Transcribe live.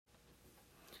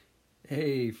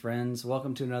Hey friends,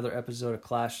 welcome to another episode of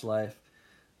Clash Life.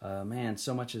 Man,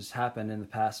 so much has happened in the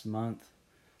past month.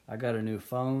 I got a new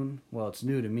phone. Well, it's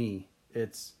new to me.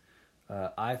 It's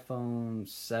iPhone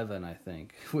 7, I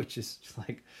think, which is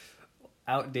like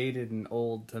outdated and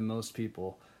old to most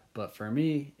people. But for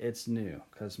me, it's new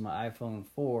because my iPhone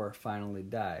 4 finally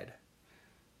died.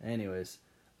 Anyways,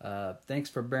 thanks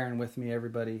for bearing with me,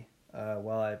 everybody,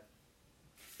 while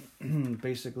I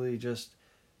basically just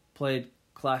played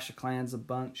Clash of Clans a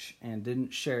bunch and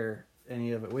didn't share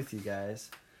any of it with you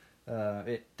guys.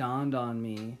 It dawned on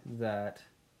me that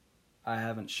I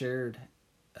haven't shared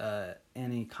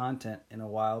any content in a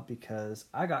while because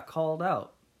I got called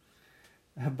out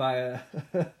by a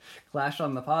Clash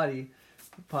on the Potty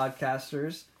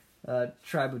podcasters,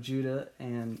 Tribe of Judah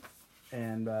and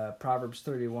Proverbs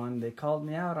 31. They called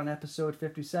me out on episode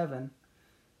 57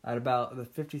 at about the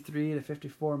 53 to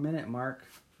 54 minute mark.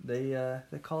 They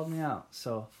called me out,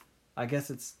 so I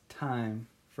guess it's time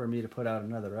for me to put out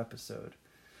another episode.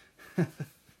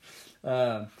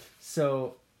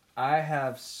 So I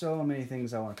have so many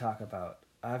things I want to talk about.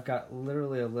 I've got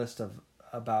literally a list of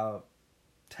about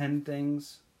 10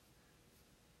 things,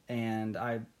 and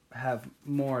I have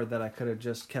more that I could have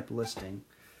just kept listing.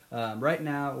 Right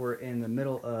now, we're in the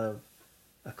middle of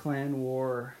a Clan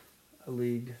War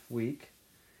League week,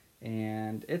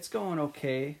 and it's going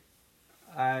okay.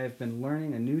 I've been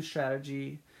learning a new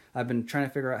strategy. I've been trying to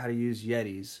figure out how to use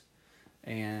Yetis.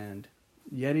 And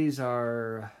Yetis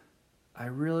are... I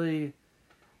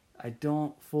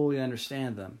don't fully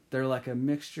understand them. They're like a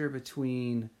mixture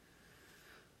between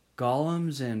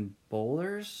golems and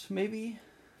bowlers, maybe?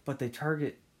 But they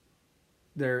target...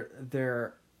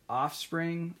 Their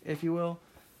offspring, if you will,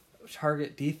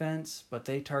 target defense, but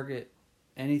they target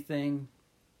anything.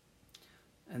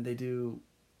 And they do...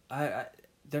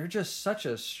 They're just such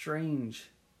a strange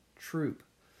troop.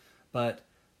 But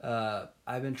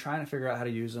I've been trying to figure out how to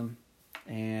use them.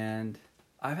 And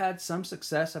I've had some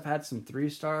success. I've had some 3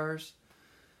 stars.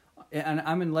 And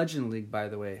I'm in Legend League, by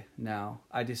the way, now.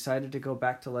 I decided to go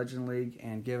back to Legend League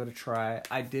and give it a try.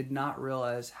 I did not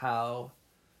realize how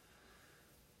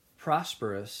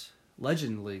prosperous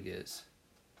Legend League is.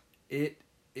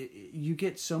 You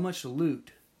get so much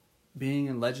loot being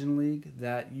in Legend League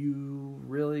that you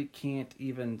really can't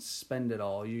even spend it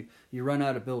all. You run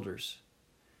out of builders.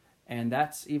 And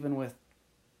that's even with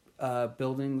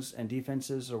buildings and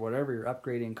defenses or whatever you're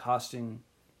upgrading costing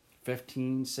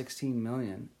 15, 16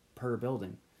 million per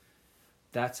building.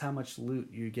 That's how much loot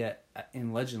you get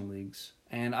in Legend Leagues.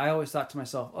 And I always thought to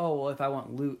myself, oh, well, if I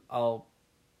want loot, I'll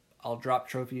drop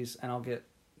trophies and I'll get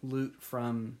loot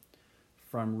from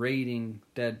raiding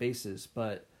dead bases.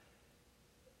 But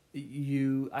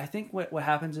I think what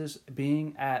happens is,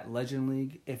 being at Legend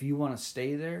League, if you want to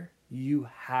stay there, you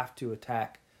have to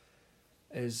attack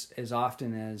as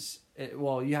often as...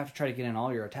 you have to try to get in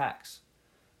all your attacks.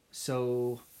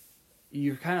 So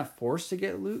you're kind of forced to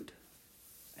get loot.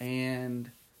 And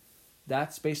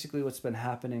that's basically what's been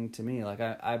happening to me. Like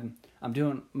I'm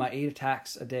doing my 8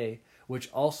 attacks a day, which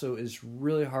also is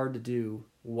really hard to do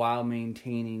while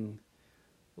maintaining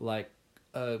like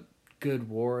a good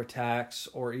war attacks,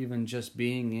 or even just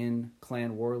being in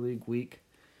Clan War League week.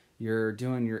 You're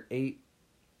doing your 8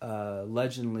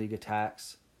 Legend League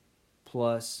attacks,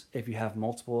 plus if you have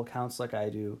multiple accounts like I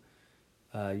do,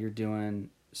 you're doing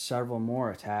several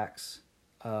more attacks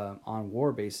on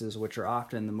war bases, which are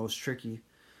often the most tricky.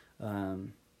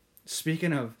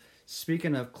 Speaking of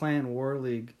Clan War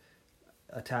League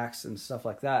attacks and stuff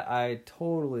like that, I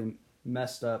totally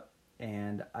messed up,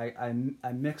 and I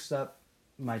mixed up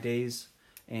my days,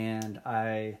 and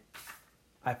I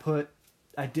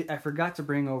forgot to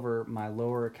bring over my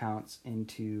lower accounts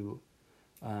into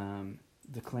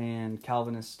the Clan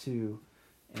Calvinist 2,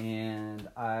 and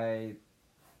I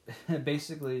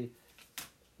basically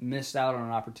missed out on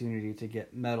an opportunity to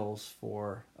get medals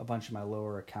for a bunch of my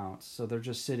lower accounts. So they're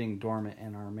just sitting dormant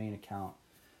in our main account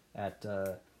at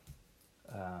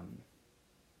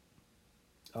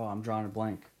I'm drawing a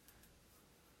blank.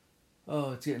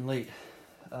 Oh, it's getting late.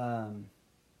 I'm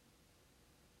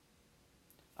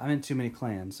in too many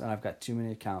clans, and I've got too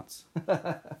many accounts.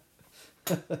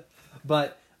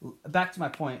 But back to my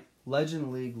point,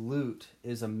 Legend League loot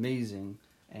is amazing,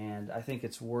 and I think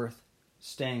it's worth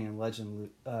staying in Legend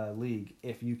League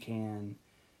if you can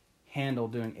handle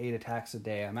doing 8 attacks a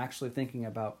day. I'm actually thinking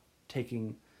about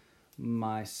taking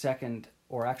my second,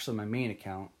 or actually my main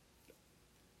account,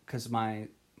 because my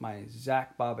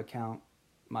Zach Bob account,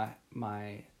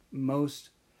 my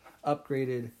most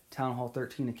upgraded Town Hall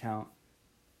 13 account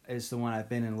is the one I've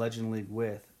been in Legend League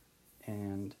with,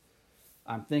 and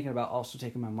I'm thinking about also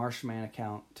taking my Marshman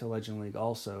account to Legend League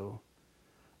also,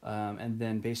 and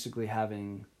then basically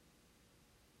having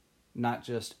not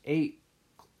just 8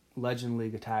 Legend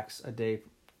League attacks a day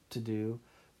to do,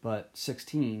 but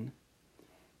 16.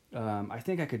 I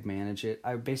think I could manage it.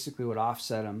 I basically would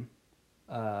offset them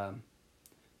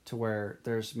to where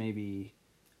there's maybe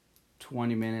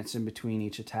 20 minutes in between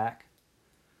each attack.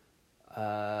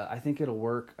 I think it'll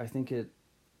work. I think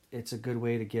it's a good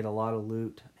way to get a lot of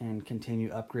loot and continue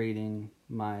upgrading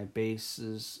my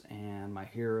bases and my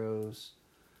heroes.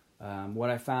 What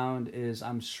I found is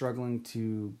I'm struggling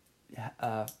to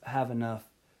have enough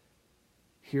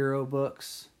hero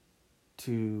books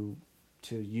to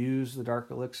use the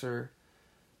Dark Elixir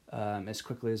as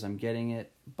quickly as I'm getting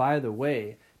it. By the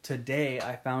way, today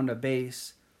I found a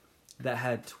base that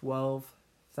had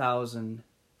 12,000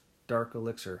 Dark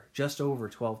Elixir, just over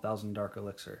 12,000 Dark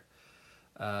Elixir.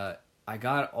 I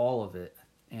got all of it,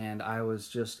 and I was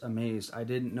just amazed. I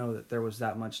didn't know that there was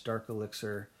that much Dark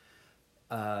Elixir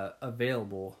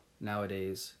available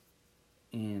nowadays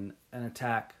in an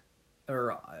attack,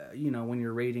 or when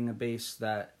you're raiding a base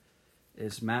that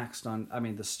is maxed on. I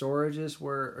mean, the storages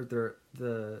were, or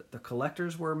the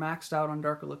collectors were maxed out on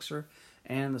Dark Elixir,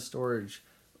 and the storage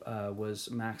was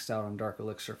maxed out on Dark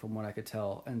Elixir from what I could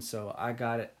tell, and so I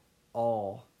got it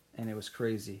all, and it was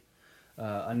crazy.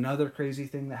 Another crazy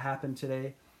thing that happened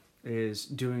today is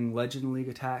doing Legend League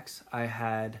attacks. I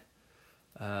had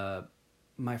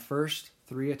my first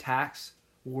 3 attacks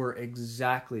were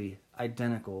exactly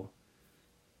identical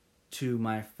to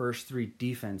my first 3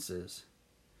 defenses.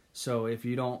 So if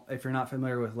you're not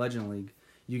familiar with Legend League,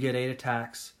 you get 8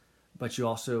 attacks, but you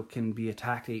also can be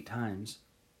attacked 8 times.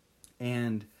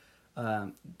 And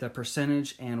the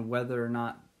percentage and whether or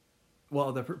not,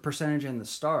 the percentage and the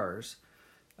stars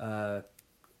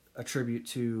attribute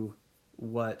to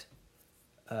what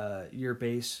your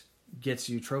base gets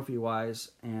you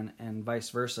trophy-wise, and vice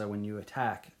versa. When you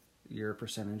attack, your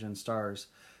percentage and stars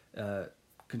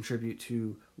contribute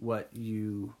to what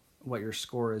your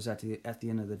score is at the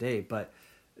end of the day. But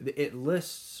it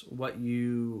lists what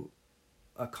you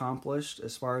accomplished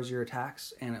as far as your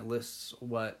attacks, and it lists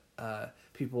what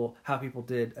how people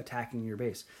did attacking your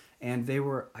base, and they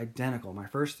were identical. My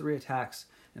first 3 attacks.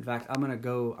 In fact, I'm gonna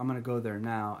go there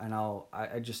now, and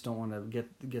I just don't want to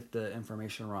get the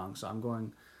information wrong. So I'm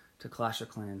going to Clash of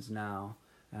Clans now,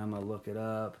 and I'm gonna look it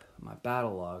up, my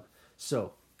battle log.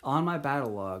 So on my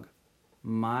battle log,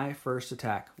 my first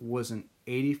attack was an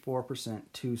 84%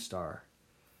 2-star,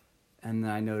 and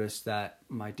then I noticed that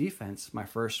my defense, my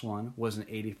first one, was an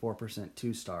 84%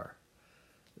 2-star.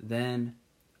 Then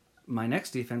my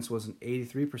next defense was an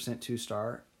 83%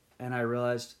 2-star, and I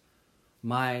realized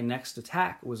my next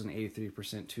attack was an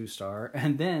 83% 2-star,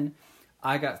 and then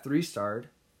I got 3-starred,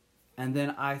 and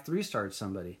then I 3-starred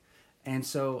somebody. And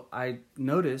so I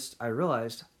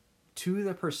realized to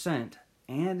the percent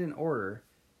and in order,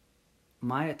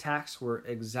 my attacks were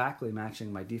exactly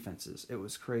matching my defenses. It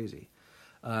was crazy.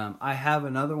 I have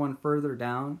another one further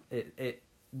down.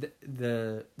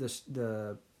 The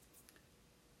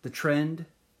trend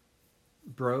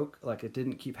broke, like it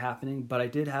didn't keep happening, but I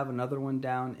did have another one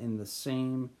down in the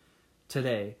same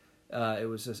today. It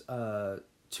was just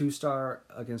 2-star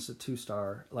against a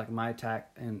 2-star, like my attack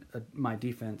and my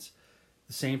defense,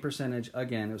 the same percentage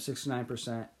again. It was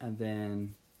 69%, and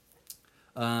then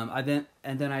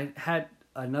I had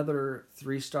another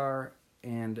 3-star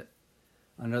and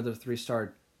another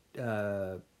 3-star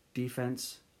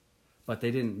defense, but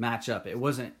they didn't match up.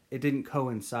 It didn't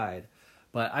coincide.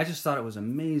 But I just thought it was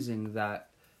amazing that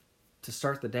to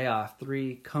start the day off,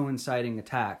 3 coinciding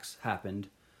attacks happened,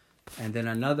 and then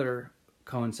another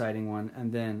coinciding one,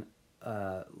 and then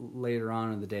later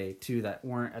on in the day 2 that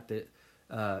weren't at the.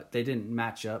 They didn't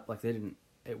match up. Like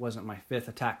it wasn't my 5th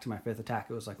attack to my 5th attack.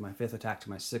 It was like my 5th attack to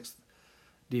my 6th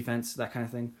defense, that kind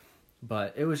of thing.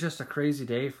 But it was just a crazy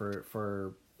day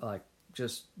for like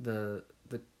just the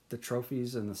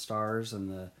trophies and the stars and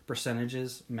the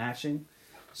percentages matching.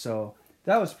 So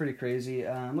that was pretty crazy.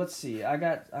 Let's see. I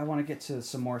want to get to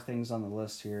some more things on the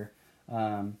list here.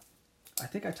 I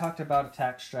think I talked about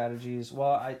attack strategies.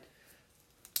 Well,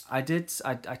 I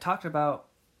talked about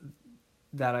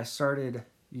that I started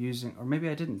using, or maybe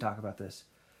I didn't talk about this.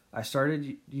 I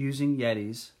started using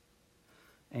Yetis,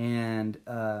 and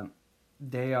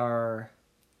they are,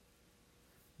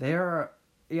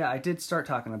 yeah, I did start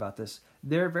talking about this.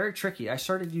 They're very tricky. I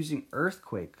started using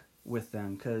Earthquake with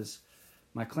them because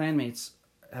my clanmates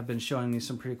have been showing me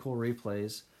some pretty cool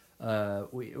replays.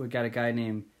 We got a guy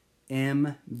named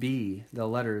MB, the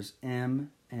letters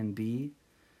M and B,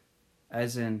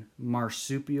 as in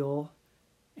marsupial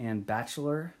and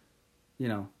bachelor.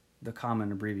 the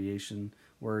common abbreviation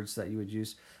words that you would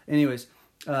use. Anyways,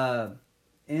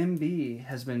 MB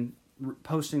has been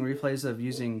posting replays of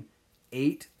using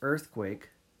 8 Earthquake,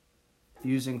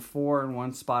 using 4 in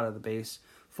one spot of the base,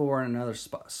 4 in another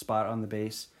spot on the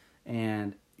base,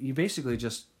 and you basically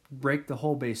just break the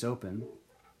whole base open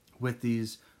with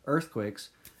these Earthquakes,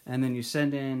 and then you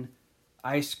send in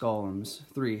Ice Golems,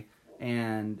 3,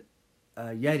 and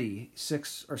Yeti,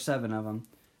 6 or 7 of them,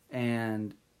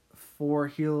 and 4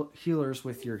 healers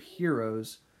with your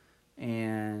heroes,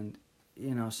 and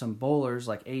some bowlers,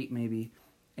 like 8 maybe,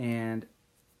 and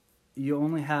you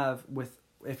only have,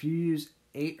 if you use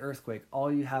 8 Earthquake,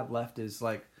 all you have left is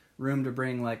like room to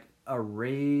bring like a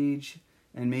Rage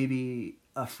and maybe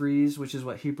a Freeze, which is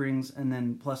what he brings, and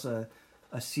then plus a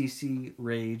CC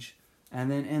Rage. And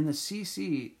then in the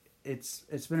CC,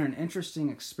 it's been an interesting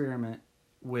experiment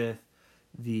with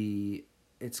the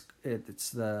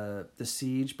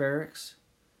Siege Barracks,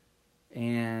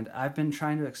 and I've been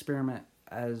trying to experiment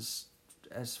as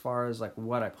far as like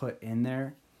what I put in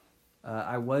there.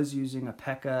 I was using a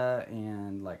P.E.K.K.A.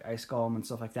 and like Ice Golem and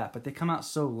stuff like that, but they come out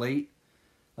so late.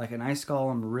 Like an Ice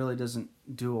Golem really doesn't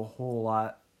do a whole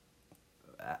lot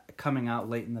coming out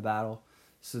late in the battle.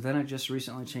 So then I just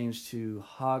recently changed to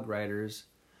Hog Riders,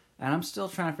 and I'm still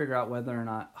trying to figure out whether or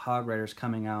not Hog Riders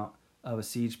coming out of a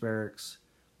Siege Barracks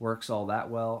works all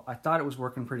that well. I thought it was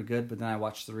working pretty good, but then I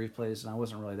watched the replays and I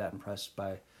wasn't really that impressed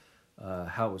by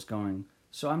how it was going.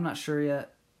 So I'm not sure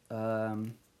yet.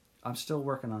 I'm still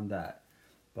working on that.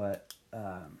 But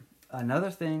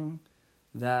another thing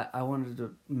that I wanted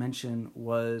to mention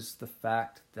was the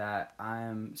fact that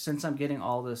since I'm getting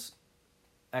all this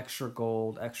extra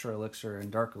gold, extra elixir, and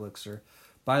dark elixir.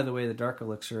 By the way, the dark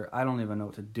elixir, I don't even know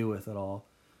what to do with it all.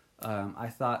 I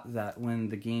thought that when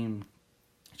the game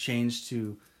changed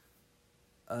to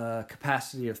a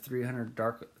capacity of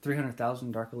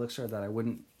 300,000 dark elixir, that I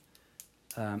wouldn't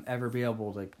ever be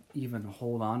able to even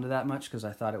hold on to that much, because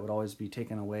I thought it would always be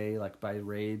taken away like by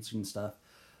raids and stuff.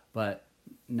 But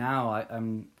now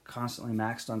I'm constantly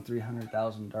maxed on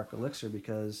 300,000 dark elixir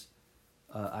because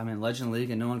I'm in Legend League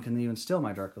and no one can even steal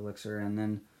my dark elixir. And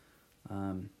then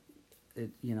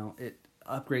it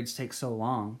upgrades take so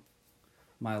long.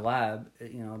 My lab,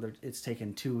 it's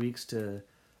taken 2 weeks to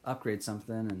upgrade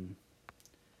something, and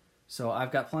so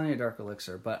I've got plenty of dark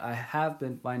elixir, but I have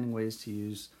been finding ways to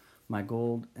use my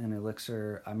gold and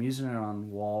elixir. I'm using it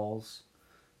on walls,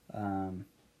 and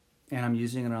I'm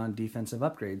using it on defensive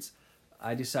upgrades.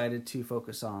 I decided to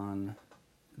focus on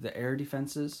the air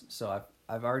defenses, so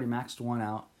I've already maxed one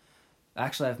out.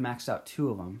 Actually, I've maxed out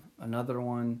 2 of them. Another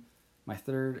one, my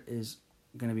third, is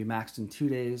going to be maxed in 2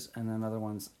 days, and another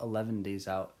one's 11 days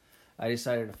out. I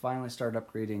decided to finally start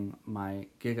upgrading my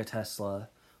Giga Tesla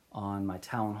on my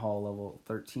Town Hall level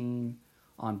 13,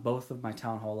 on both of my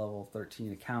Town Hall level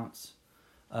 13 accounts.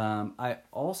 I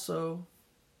also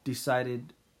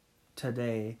decided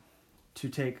today to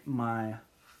take my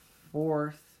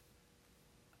 4th,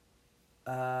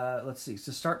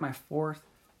 to start my 4th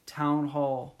Town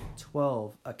Hall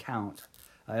 12 account.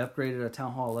 I upgraded a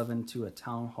Town Hall 11 to a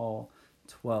Town Hall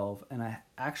 12, and I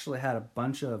actually had a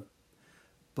bunch of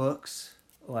books,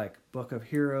 like Book of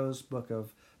Heroes, Book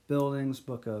of Buildings,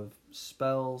 Book of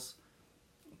Spells,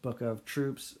 Book of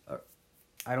Troops.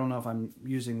 I don't know if I'm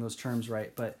using those terms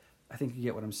right, but I think you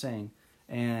get what I'm saying.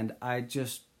 And I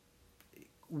just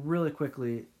really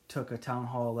quickly took a Town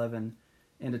Hall 11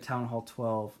 into Town Hall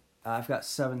 12. I've got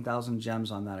 7,000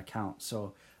 gems on that account,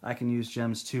 so I can use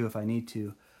gems too if I need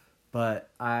to.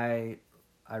 But I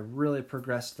really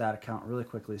progressed that account really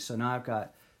quickly. So now I've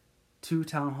got 2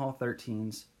 Town Hall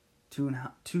 13s,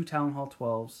 2 Town Hall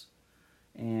 12s,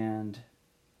 and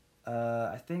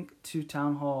I think 2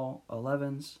 Town Hall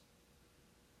 11s,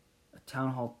 a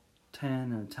Town Hall 10,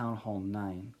 and a Town Hall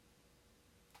 9.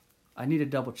 I need to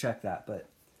double check that, but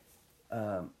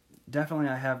definitely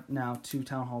I have now 2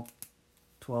 Town Hall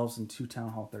 12s and 2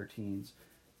 Town Hall 13s.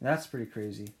 That's pretty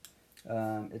crazy.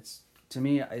 To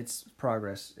me, it's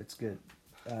progress. It's good.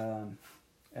 And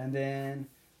then,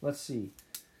 let's see.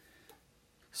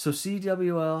 So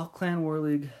CWL, Clan War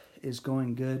League, is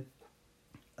going good.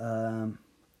 I'm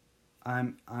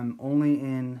only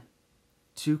in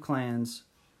 2 clans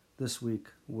this week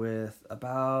with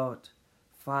about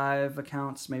 5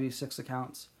 accounts, maybe 6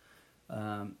 accounts.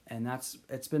 And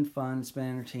it's been fun. It's been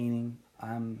entertaining.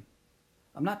 I'm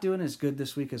not doing as good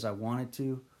this week as I wanted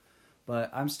to, but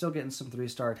I'm still getting some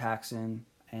 3-star attacks in,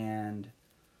 and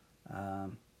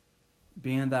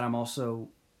being that I'm also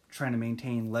trying to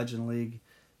maintain Legend League,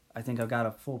 I think I've got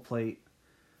a full plate.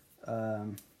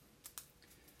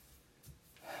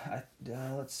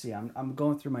 let's see. I'm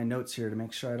going through my notes here to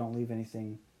make sure I don't leave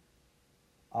anything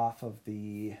off of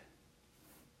the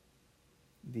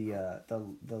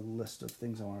list of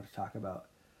things I wanted to talk about.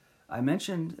 I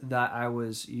mentioned that I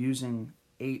was using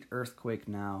 8 Earthquake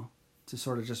now to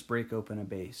sort of just break open a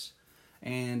base.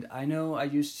 And I know I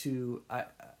used to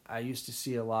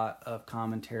see a lot of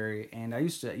commentary, and I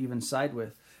used to even side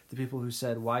with the people who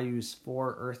said, why use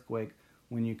 4 Earthquake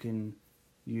when you can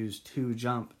use 2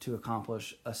 Jump to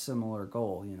accomplish a similar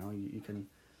goal? You know, you can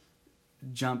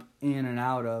jump in and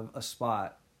out of a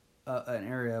spot, an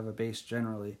area of a base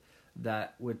generally,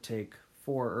 that would take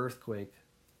 4 Earthquake,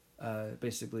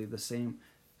 basically the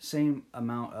same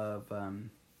amount of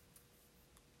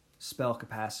spell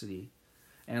capacity.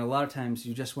 And a lot of times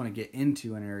you just want to get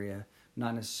into an area,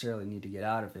 not necessarily need to get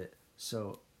out of it.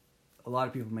 So a lot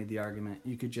of people made the argument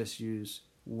you could just use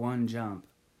 1 Jump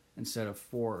instead of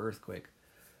 4 Earthquake.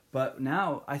 But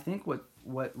now I think what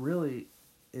really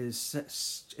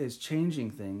is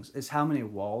changing things is how many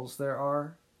walls there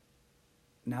are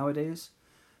nowadays.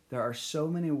 There are so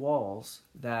many walls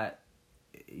that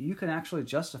you can actually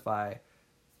justify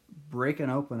breaking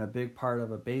open a big part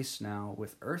of a base now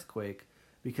with Earthquake,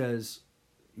 because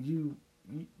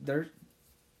there's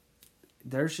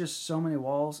just so many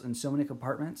walls and so many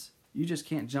compartments, you just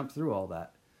can't jump through all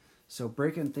that. So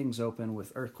breaking things open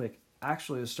with Earthquake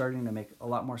actually is starting to make a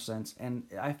lot more sense, and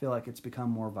I feel like it's become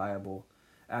more viable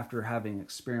after having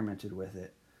experimented with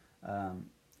it.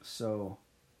 So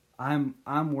I'm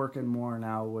working more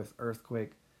now with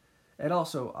Earthquake. It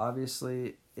also,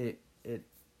 obviously, it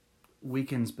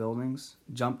weakens buildings.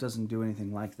 Jump doesn't do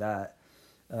anything like that.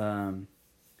 And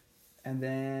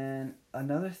then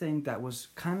another thing that was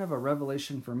kind of a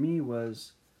revelation for me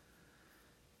was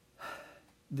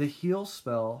the heal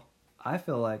spell. I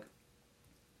feel like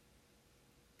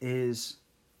is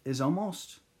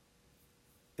almost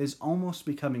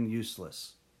becoming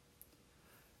useless.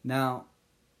 Now,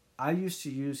 I used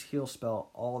to use heal spell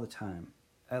all the time.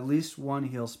 At least 1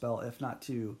 heal spell, if not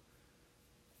 2.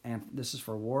 And this is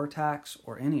for war attacks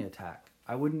or any attack.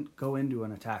 I wouldn't go into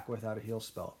an attack without a heal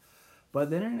spell. But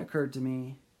then it occurred to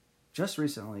me just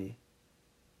recently,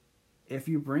 if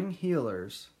you bring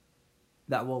healers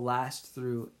that will last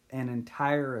through an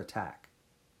entire attack,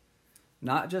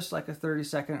 not just like a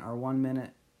 30-second or 1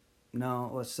 minute,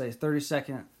 no, let's say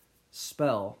 30-second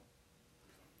spell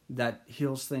that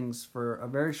heals things for a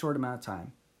very short amount of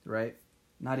time, right?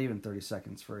 Not even 30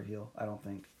 seconds for a heal, I don't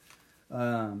think.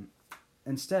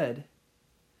 Instead,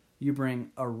 you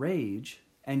bring a rage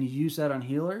and you use that on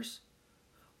healers.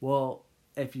 Well,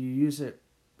 if you use it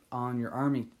on your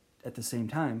army at the same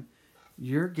time,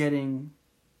 you're getting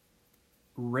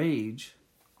rage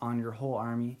on your whole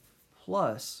army,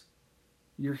 plus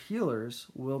your healers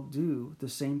will do the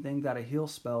same thing that a heal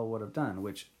spell would have done,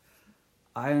 which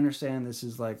I understand this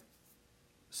is like,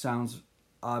 sounds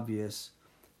obvious,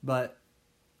 but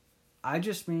I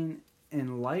just mean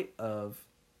in light of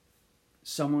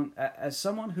someone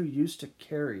who used to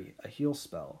carry a heal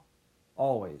spell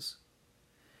always,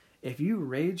 if you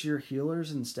rage your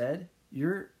healers instead,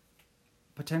 you're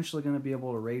potentially going to be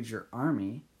able to rage your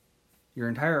army, your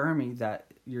entire army that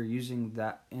you're using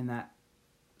that in that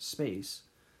space.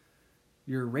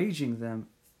 You're raging them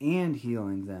and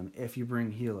healing them if you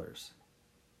bring healers.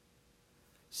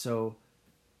 So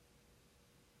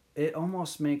it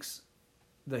almost makes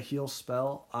the heal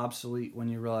spell obsolete when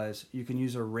you realize you can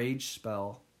use a rage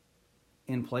spell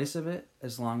in place of it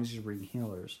as long as you bring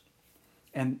healers.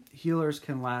 And healers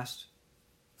can last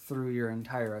through your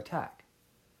entire attack.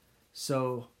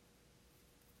 So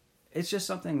it's just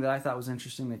something that I thought was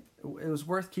interesting. It was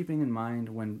worth keeping in mind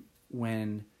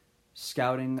when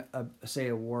scouting, a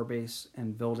war base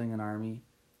and building an army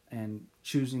and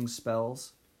choosing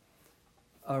spells.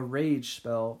 A rage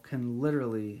spell can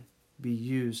literally be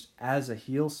used as a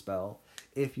heal spell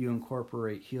if you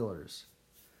incorporate healers.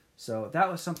 So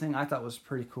that was something I thought was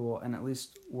pretty cool and at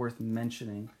least worth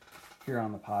mentioning here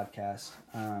on the podcast.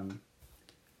 And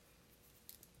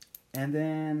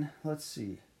then, let's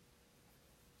see.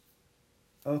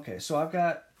 Okay, so I've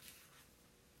got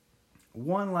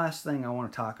one last thing I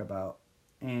want to talk about,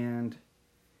 and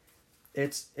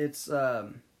it's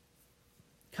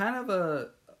kind of a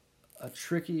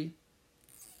tricky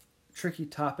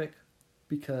topic,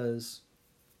 because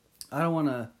I don't want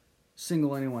to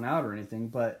single anyone out or anything,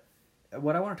 but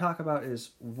what I want to talk about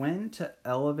is when to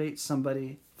elevate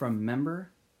somebody from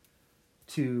member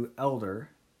to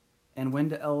elder, and when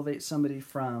to elevate somebody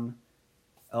from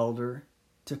elder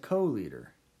to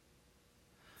co-leader.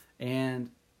 And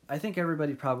I think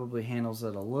everybody probably handles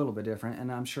it a little bit different, and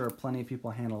I'm sure plenty of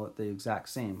people handle it the exact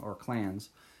same, or clans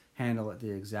handle it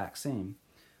the exact same.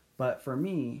 But for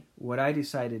me, what I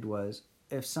decided was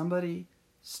if somebody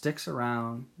sticks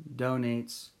around,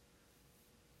 donates,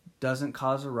 doesn't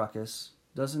cause a ruckus,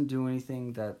 doesn't do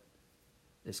anything that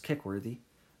is kick-worthy,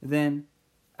 then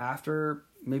after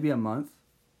maybe a month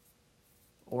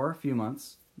or a few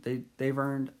months, they've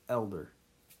earned elder.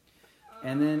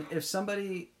 And then if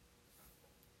somebody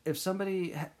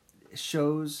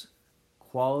shows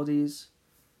qualities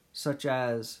such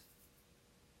as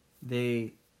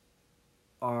they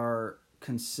are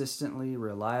consistently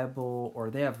reliable, or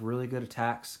they have really good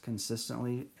attacks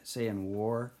consistently, say in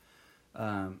war,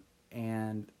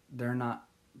 and they're not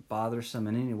bothersome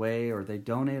in any way, or they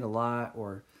donate a lot,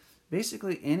 or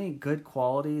basically any good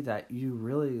quality that you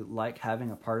really like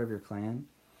having a part of your clan,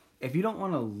 if you don't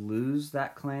want to lose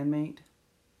that clanmate,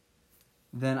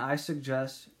 then I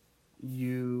suggest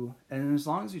you, and as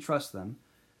long as you trust them,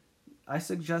 I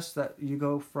suggest that you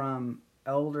go from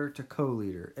elder to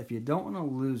co-leader. If you don't want to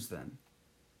lose them,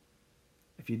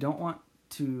 if you don't want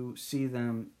to see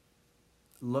them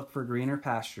look for greener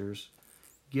pastures,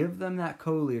 give them that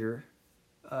co-leader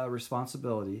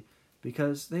responsibility,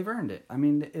 because they've earned it. I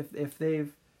mean, if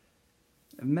they've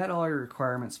met all your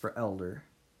requirements for elder,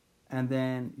 and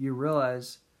then you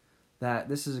realize that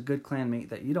this is a good clanmate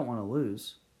that you don't want to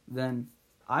lose, then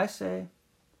I say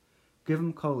give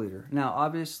them co-leader. Now,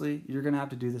 obviously, you're going to have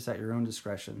to do this at your own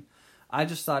discretion. I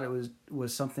just thought it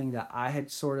was something that I had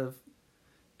sort of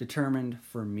determined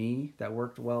for me that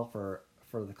worked well for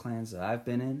the clans that I've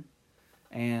been in.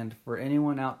 And for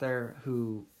anyone out there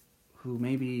who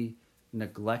may be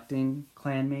neglecting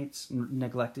clanmates,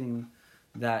 neglecting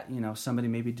that, somebody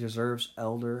maybe deserves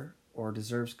elder or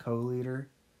deserves co-leader,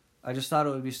 I just thought it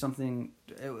would be something,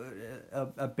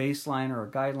 a baseline or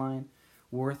a guideline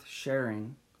worth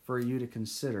sharing for you to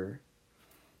consider.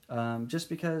 Just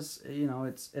because,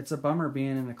 it's a bummer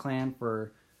being in a clan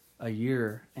for a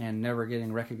year and never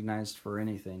getting recognized for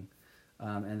anything.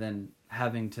 And then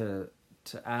having to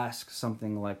ask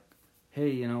something like,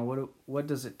 hey, what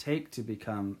does it take to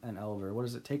become an elder? What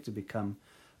does it take to become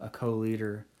a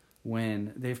co-leader,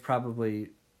 when they've probably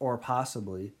or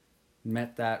possibly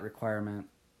met that requirement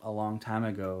a long time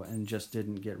ago and just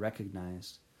didn't get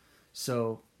recognized?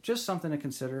 So just something to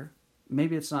consider.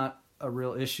 Maybe it's not a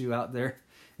real issue out there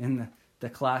in the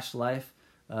Clash life.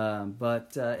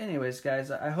 But anyways, guys,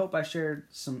 I hope I shared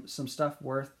some stuff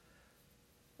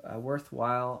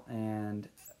worthwhile. And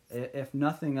if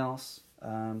nothing else,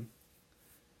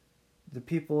 the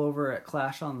people over at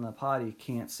Clash on the Potty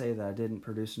can't say that I didn't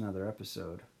produce another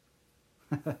episode.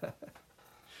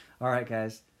 All right,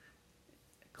 guys.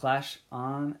 Clash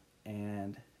on,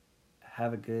 and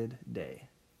have a good day.